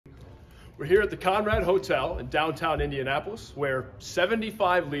We're here at the Conrad Hotel in downtown Indianapolis, where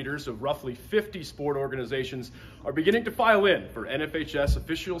 75 leaders of roughly 50 sport organizations are beginning to file in for NFHS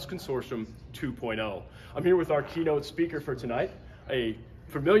Officials Consortium 2.0. I'm here with our keynote speaker for tonight, a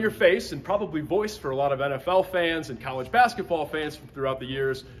familiar face and probably voice for a lot of NFL fans and college basketball fans from throughout the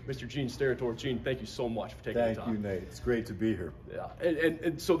years, Mr. Gene Steratore. Gene, thank you so much for taking the time. Thank you, Nate. It's great to be here. Yeah,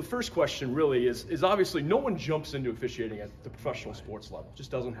 and so the first question really is obviously no one jumps into officiating at the professional sports level. It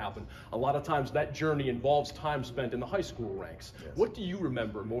just doesn't happen. A lot of times that journey involves time spent in the high school ranks. Yes. What do you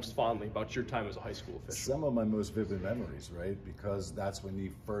remember most fondly about your time as a high school official? Some of my most vivid memories, right? Because that's when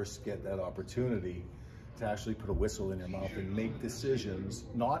you first get that opportunity to actually put a whistle in your mouth and make decisions,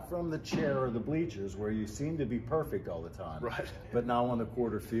 not from the chair or the bleachers where you seem to be perfect all the time, right? But now on the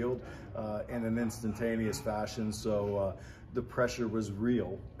quarter field in an instantaneous fashion. So the pressure was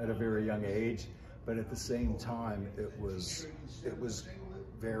real at a very young age, but at the same time, it was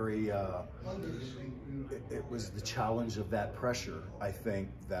very, it was the challenge of that pressure, I think,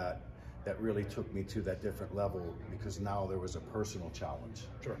 that really took me to that different level, because now there was a personal challenge,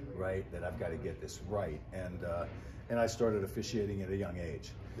 sure, right? That I've got to get this right, and I started officiating at a young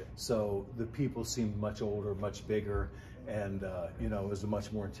age, yeah. So the people seemed much older, much bigger, and you know, it was a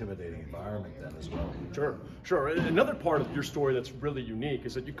much more intimidating environment then as well. Sure, sure. Another part of your story that's really unique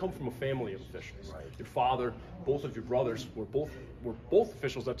is that you come from a family of officials. Right. Your father, both of your brothers were both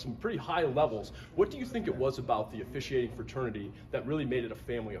officials at some pretty high levels. What do you think it was about the officiating fraternity that really made it a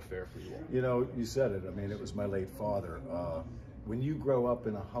family affair for you all? You know, you said it. I mean, it was my late father. When you grow up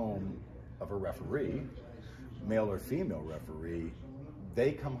in a home of a referee, male or female referee,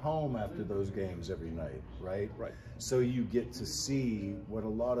 they come home after those games every night, right? Right. So you get to see what a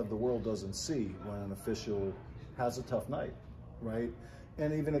lot of the world doesn't see when an official has a tough night, right?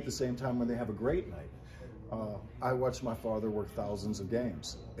 And even at the same time when they have a great night. I watched my father work thousands of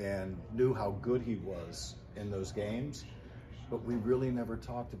games and knew how good he was in those games, but we really never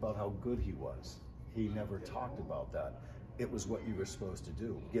talked about how good he was. He never talked about that. It was what you were supposed to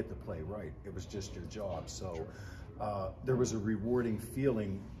do, get the play right. It was just your job. So there was a rewarding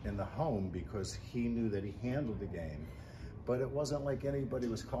feeling in the home because he knew that he handled the game, but it wasn't like anybody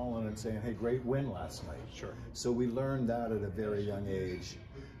was calling and saying, hey, great win last night. Sure. So we learned that at a very young age,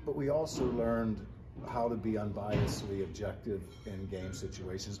 but we also learned how to be unbiasedly objective in game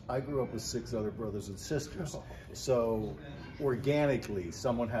situations. I grew up with 6 other brothers and sisters, so organically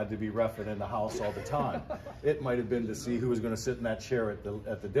someone had to be reffing in the house all the time. It might have been to see who was going to sit in that chair at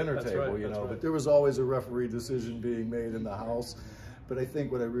the dinner table, you know, but there was always a referee decision being made in the house. But I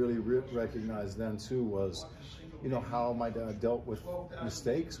think what I really recognized then too was, you know, how my dad dealt with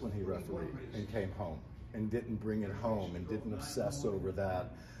mistakes when he refereed and came home and didn't bring it home and didn't obsess over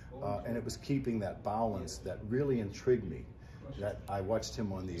that. And it was keeping that balance that really intrigued me, that I watched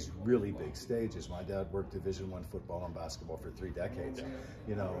him on these really big stages. My dad worked Division I football and basketball for 3 decades,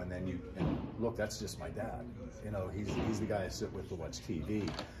 you know, and then and look, that's just my dad. You know, he's the guy I sit with to watch TV.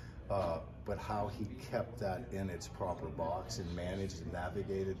 But how he kept that in its proper box and managed and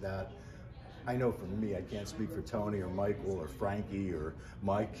navigated that. I know for me, I can't speak for Tony or Michael or Frankie or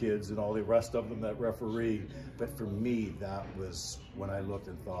my kids and all the rest of them that referee, but for me, that was when I looked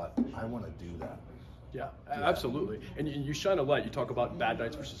and thought, I want to do that. Yeah, absolutely. And you shine a light. You talk about bad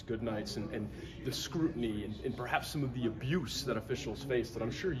nights versus good nights and the scrutiny and perhaps some of the abuse that officials face that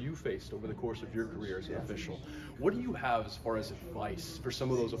I'm sure you faced over the course of your career as an official. What do you have as far as advice for some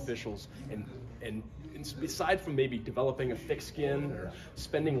of those officials and aside from maybe developing a thick skin or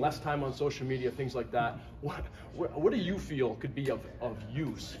spending less time on social media, things like that, what do you feel could be of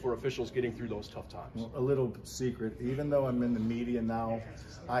use for officials getting through those tough times? Well, a little secret, even though I'm in the media now,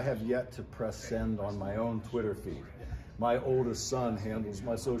 I have yet to press send on my own Twitter feed. My oldest son handles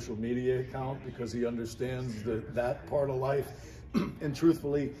my social media account because he understands that part of life. And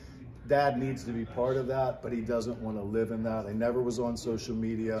truthfully, Dad needs to be part of that, but he doesn't want to live in that. I never was on social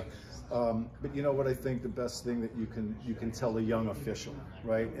media. But you know what, I think the best thing that you can tell a young official,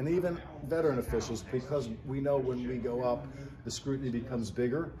 right? And even veteran officials, because we know when we go up, the scrutiny becomes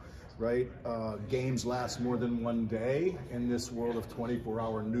bigger, right? Games last more than 1 day in this world of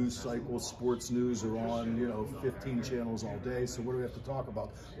 24-hour news cycles. Sports news are on, you know, 15 channels all day. So what do we have to talk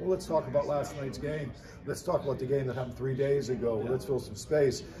about? Well, let's talk about last night's game. Let's talk about the game that happened 3 days ago. Well, let's fill some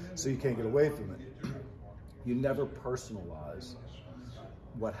space so you can't get away from it. You never personalize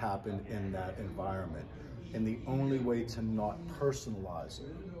what happened in that environment. And the only way to not personalize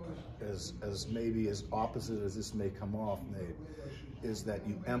it, as maybe as opposite as this may come off, Nate, is that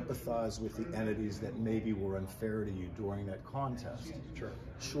you empathize with the entities that maybe were unfair to you during that contest.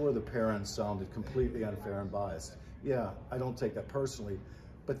 Sure, the parents sounded completely unfair and biased. Yeah, I don't take that personally,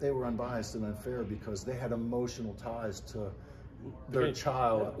 but they were unbiased and unfair because they had emotional ties to their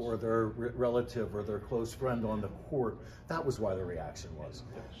child or their relative or their close friend on the court. That was why the reaction was.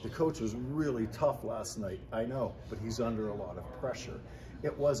 The coach was really tough last night, I know, but he's under a lot of pressure.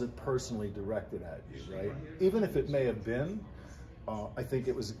 It wasn't personally directed at you, right? Even if it may have been, I think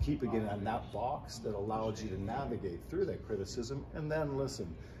it was keeping it in that box that allowed you to navigate through that criticism. And then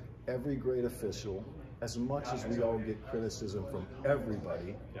listen, every great official, as much as we all get criticism from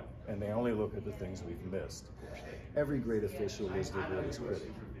everybody, and they only look at the things we've missed, every great official is their greatest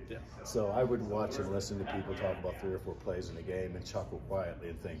critic. So I would watch and listen to people talk about 3 or 4 plays in a game and chuckle quietly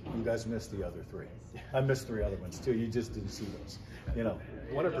and think, you guys missed the other 3. I missed 3 other ones too. You just didn't see those. You know,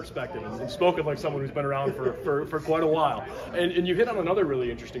 what a perspective, and spoken like someone who's been around for quite a while. And you hit on another really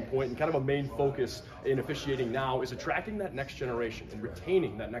interesting point, and kind of a main focus in officiating now is attracting that next generation and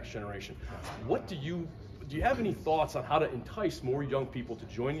retaining that next generation. What do you have any thoughts on how to entice more young people to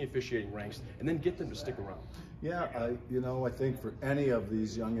join the officiating ranks and then get them to stick around? Yeah, I think for any of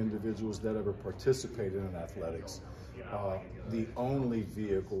these young individuals that ever participated in athletics, the only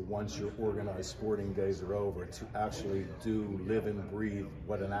vehicle once your organized sporting days are over to actually do, live and breathe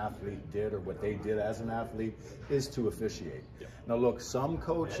what an athlete did or what they did as an athlete is to officiate. Now look, some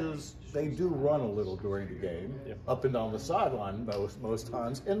coaches, they do run a little during the game, up and down the sideline most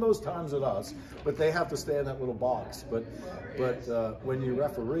times, and most times at us, but they have to stay in that little box. But when you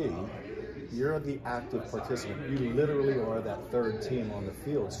referee, you're the active participant. You literally are that third team on the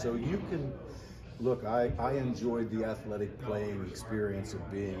field. So you can, look, I enjoyed the athletic playing experience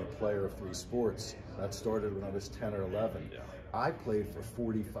of being a player of 3 sports. That started when I was 10 or 11. I played for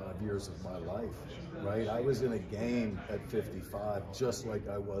 45 years of my life, right? I was in a game at 55 just like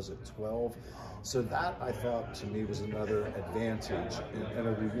I was at 12. So that, I thought, to me was another advantage and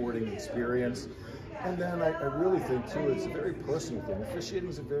a rewarding experience. And then I really think, too, it's a very personal thing. Officiating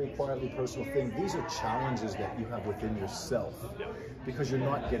is a very quietly personal thing. These are challenges that you have within yourself because you're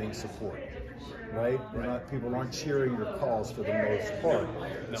not getting support, right? People aren't cheering your calls for the most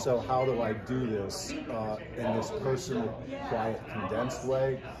part. So how do I do this in this personal, quiet, condensed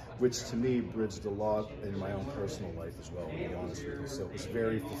way? Which to me bridged a lot in my own personal life as well, to be honest with you. So it was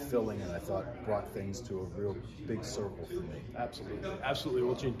very fulfilling, and I thought brought things to a real big circle for me. Absolutely. Absolutely.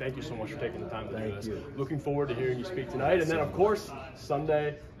 Well, Gene, thank you so much for taking the time to do this. Thank you. Looking forward to hearing you speak tonight. And then, of course,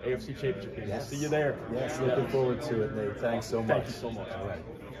 Sunday, AFC Championship game. We'll see you there. Yes, looking forward to it, Nate. Thanks so much. Thank you so much. All right.